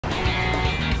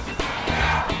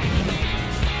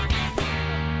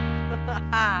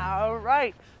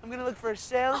right. I'm gonna look for a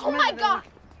salesman. Oh my God!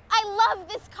 I love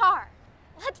this car.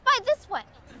 Let's buy this one.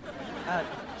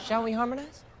 Shall we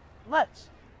harmonize? Let's.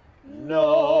 No.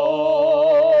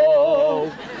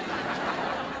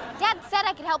 Dad said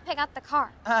I could help pick out the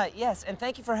car. Yes, and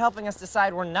thank you for helping us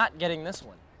decide we're not getting this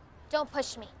one. Don't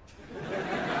push me.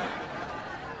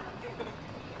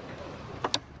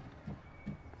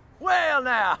 Well,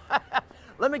 now,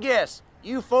 let me guess.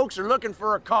 You folks are looking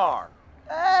for a car.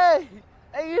 Hey,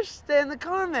 you Stan the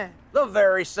car man. The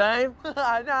very same.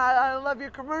 I love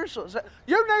your commercials.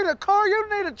 You need a car, you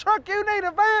need a truck, you need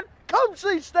a van. Come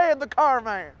see Stan the car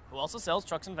man. Who also sells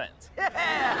trucks and vans. Yeah.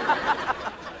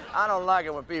 I don't like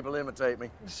it when people imitate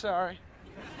me. Sorry.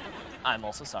 I'm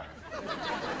also sorry.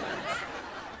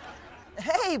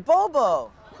 Hey,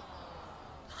 Bobo.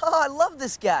 Oh, I love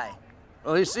this guy.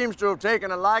 Well, he seems to have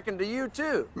taken a liking to you,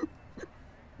 too.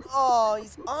 Oh,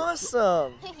 he's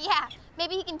awesome. Yeah,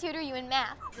 maybe he can tutor you in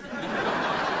math.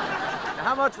 Now,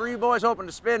 how much were you boys hoping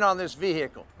to spend on this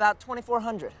vehicle? About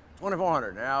 2,400.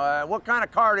 2,400. Now, what kind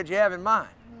of car did you have in mind?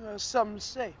 Something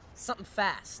safe. Something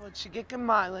fast. Let you get good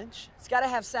mileage. It's got to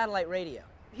have satellite radio.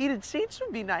 Heated seats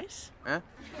would be nice. Huh?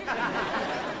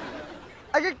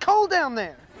 I get cold down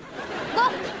there.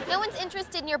 Look, no one's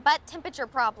interested in your butt temperature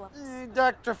problems.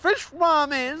 Dr.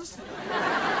 Fishmom is.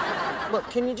 Look,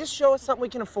 can you just show us something we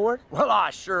can afford? Well,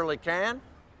 I surely can.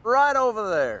 Right over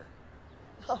there.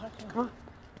 Oh, come on.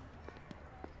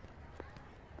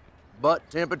 Butt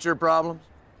temperature problems?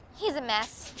 He's a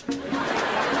mess.